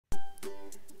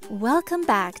Welcome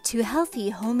back to Healthy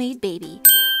Homemade Baby.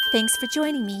 Thanks for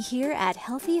joining me here at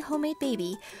Healthy Homemade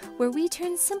Baby, where we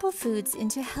turn simple foods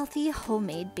into healthy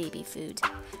homemade baby food.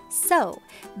 So,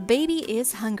 baby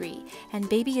is hungry and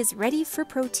baby is ready for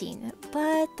protein,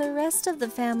 but the rest of the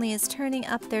family is turning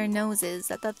up their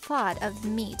noses at the thought of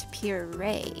meat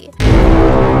puree.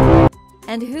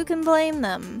 And who can blame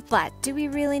them? But do we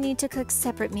really need to cook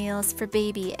separate meals for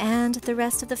baby and the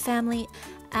rest of the family?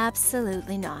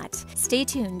 Absolutely not. Stay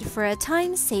tuned for a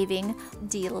time-saving,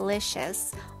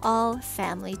 delicious,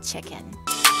 all-family chicken.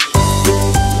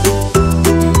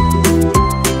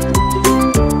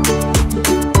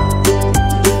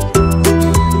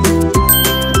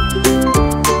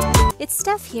 It's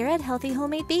Steph here at Healthy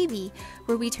Homemade Baby,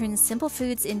 where we turn simple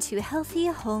foods into healthy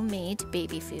homemade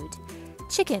baby food.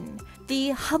 Chicken,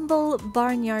 the humble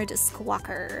barnyard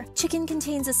squawker. Chicken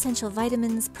contains essential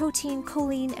vitamins, protein,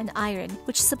 choline, and iron,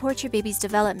 which support your baby's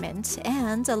development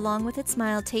and, along with its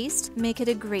mild taste, make it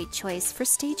a great choice for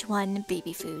stage 1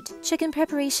 baby food. Chicken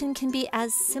preparation can be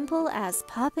as simple as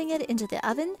popping it into the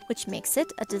oven, which makes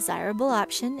it a desirable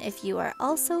option if you are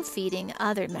also feeding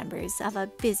other members of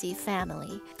a busy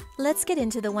family. Let's get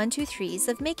into the 1, 2, 3s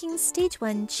of making stage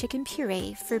 1 chicken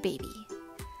puree for baby.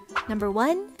 Number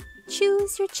 1.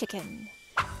 Choose your chicken.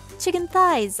 Chicken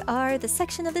thighs are the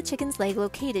section of the chicken's leg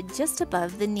located just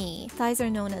above the knee. Thighs are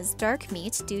known as dark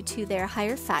meat due to their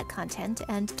higher fat content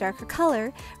and darker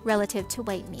color relative to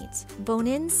white meat.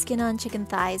 Bone-in, skin-on chicken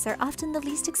thighs are often the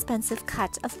least expensive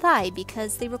cut of thigh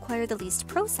because they require the least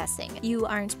processing. You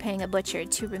aren't paying a butcher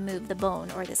to remove the bone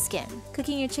or the skin.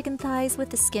 Cooking your chicken thighs with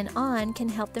the skin on can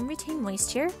help them retain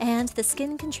moisture, and the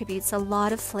skin contributes a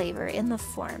lot of flavor in the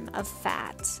form of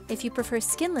fat. If you prefer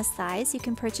skinless thighs, you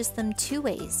can purchase them 2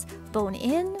 ways: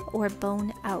 bone-in or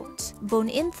bone-out.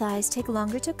 Bone-in thighs take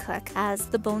longer to cook as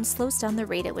the bone slows down the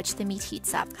rate at which the meat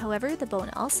heats up. However, the bone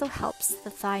also helps the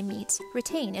thigh meat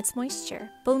retain its moisture.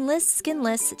 Boneless,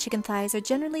 skinless chicken thighs are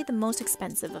generally the most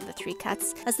expensive of the 3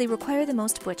 cuts as they require the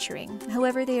most butchering.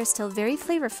 However, they are still very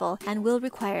flavorful and will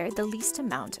require the least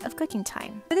amount of cooking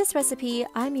time. For this recipe,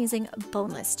 I'm using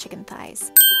boneless chicken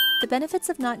thighs. The benefits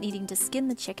of not needing to skin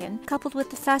the chicken, coupled with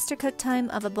the faster cook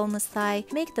time of a boneless thigh,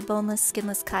 make the boneless,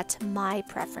 skinless cut my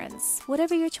preference.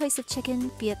 Whatever your choice of chicken,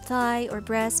 be it thigh or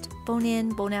breast,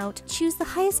 bone-in, bone-out, choose the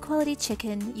highest quality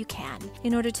chicken you can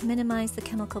in order to minimize the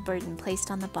chemical burden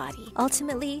placed on the body.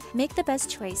 Ultimately, make the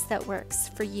best choice that works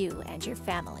for you and your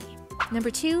family. Number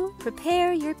 2,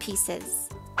 prepare your pieces.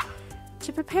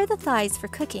 To prepare the thighs for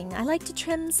cooking, I like to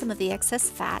trim some of the excess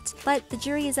fat, but the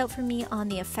jury is out for me on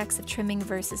the effects of trimming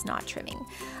versus not trimming.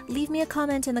 Leave me a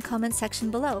comment in the comment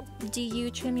section below. Do you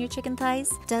trim your chicken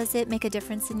thighs? Does it make a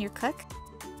difference in your cook?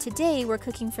 Today we're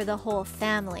cooking for the whole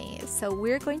family, so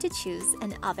we're going to choose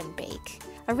an oven bake.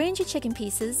 Arrange your chicken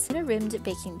pieces in a rimmed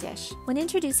baking dish. When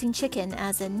introducing chicken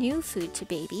as a new food to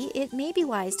baby, it may be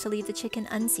wise to leave the chicken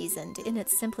unseasoned in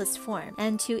its simplest form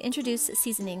and to introduce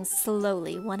seasonings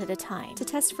slowly, one at a time, to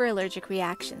test for allergic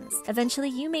reactions. Eventually,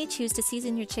 you may choose to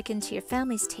season your chicken to your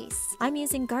family's tastes. I'm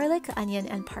using garlic, onion,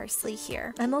 and parsley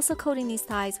here. I'm also coating these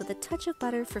thighs with a touch of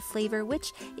butter for flavor,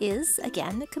 which is,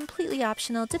 again, completely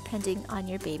optional depending on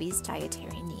your baby's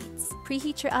dietary needs.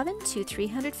 Preheat your oven to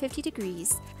 350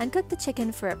 degrees and cook the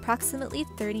chicken for approximately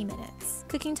 30 minutes.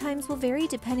 Cooking times will vary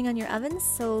depending on your oven,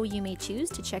 so you may choose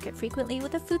to check it frequently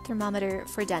with a food thermometer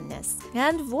for doneness.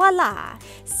 And voila!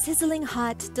 Sizzling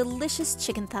hot, delicious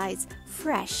chicken thighs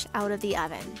fresh out of the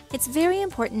oven. It's very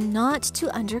important not to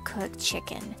undercook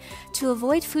chicken. To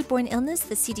avoid foodborne illness,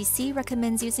 the CDC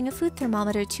recommends using a food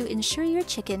thermometer to ensure your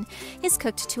chicken is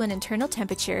cooked to an internal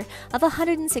temperature of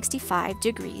 165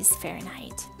 degrees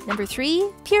Fahrenheit. Number 3,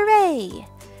 puree.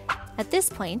 At this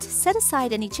point, set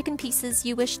aside any chicken pieces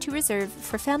you wish to reserve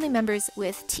for family members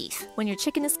with teeth. When your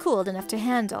chicken is cooled enough to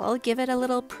handle, give it a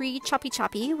little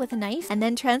pre-choppy with a knife and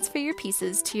then transfer your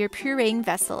pieces to your pureeing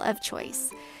vessel of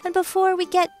choice. And before we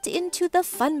get into the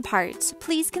fun part,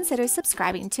 please consider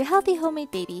subscribing to Healthy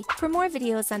Homemade Baby for more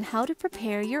videos on how to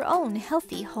prepare your own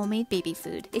healthy homemade baby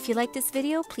food. If you like this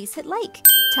video, please hit like,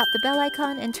 tap the bell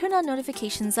icon, and turn on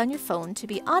notifications on your phone to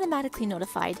be automatically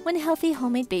notified when Healthy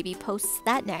Homemade Baby posts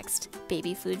that next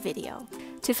baby food video.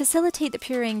 To facilitate the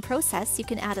pureeing process, you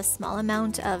can add a small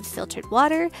amount of filtered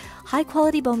water,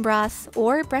 high-quality bone broth,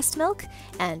 or breast milk,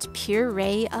 and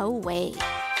puree away.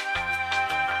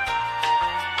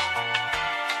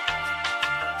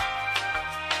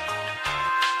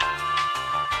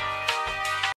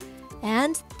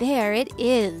 And there it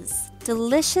is!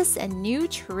 Delicious and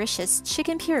nutritious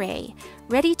chicken puree,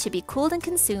 ready to be cooled and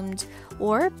consumed,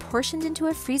 or portioned into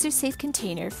a freezer-safe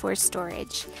container for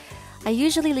storage. I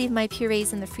usually leave my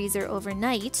purees in the freezer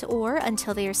overnight or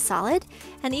until they are solid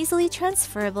and easily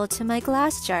transferable to my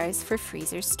glass jars for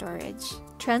freezer storage.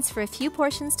 Transfer a few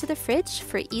portions to the fridge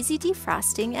for easy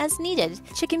defrosting as needed.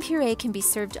 Chicken puree can be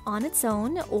served on its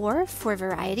own or, for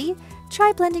variety,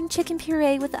 try blending chicken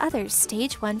puree with other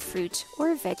stage 1 fruit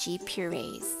or veggie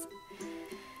purees.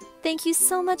 Thank you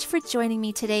so much for joining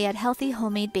me today at Healthy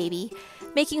Homemade Baby.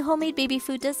 Making homemade baby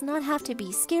food does not have to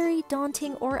be scary,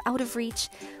 daunting, or out of reach.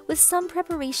 With some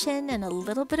preparation and a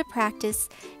little bit of practice,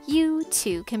 you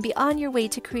too can be on your way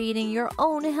to creating your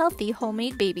own healthy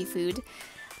homemade baby food.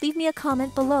 Leave me a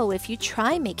comment below if you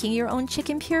try making your own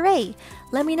chicken puree.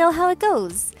 Let me know how it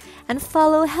goes. And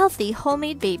follow Healthy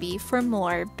Homemade Baby for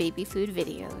more baby food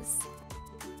videos.